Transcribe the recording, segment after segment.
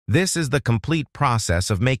This is the complete process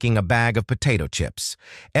of making a bag of potato chips.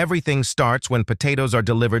 Everything starts when potatoes are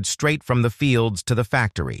delivered straight from the fields to the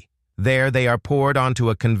factory. There they are poured onto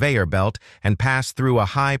a conveyor belt and pass through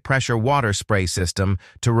a high-pressure water spray system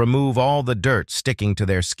to remove all the dirt sticking to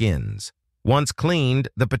their skins. Once cleaned,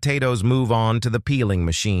 the potatoes move on to the peeling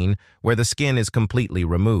machine, where the skin is completely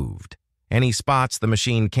removed. Any spots the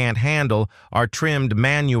machine can't handle are trimmed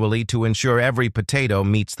manually to ensure every potato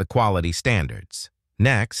meets the quality standards.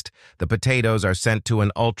 Next, the potatoes are sent to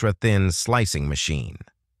an ultra-thin slicing machine.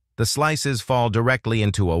 The slices fall directly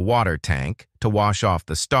into a water tank to wash off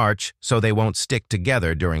the starch so they won't stick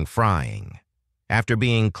together during frying. After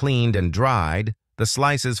being cleaned and dried, the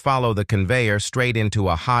slices follow the conveyor straight into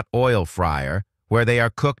a hot oil fryer where they are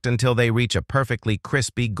cooked until they reach a perfectly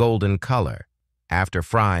crispy golden color. After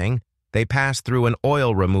frying, they pass through an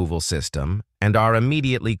oil removal system and are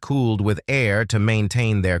immediately cooled with air to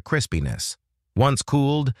maintain their crispiness. Once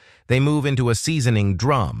cooled, they move into a seasoning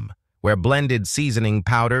drum, where blended seasoning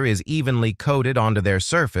powder is evenly coated onto their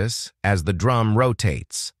surface as the drum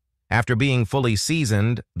rotates. After being fully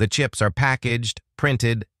seasoned, the chips are packaged,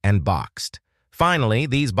 printed, and boxed. Finally,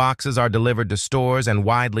 these boxes are delivered to stores and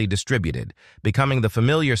widely distributed, becoming the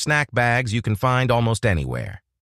familiar snack bags you can find almost anywhere.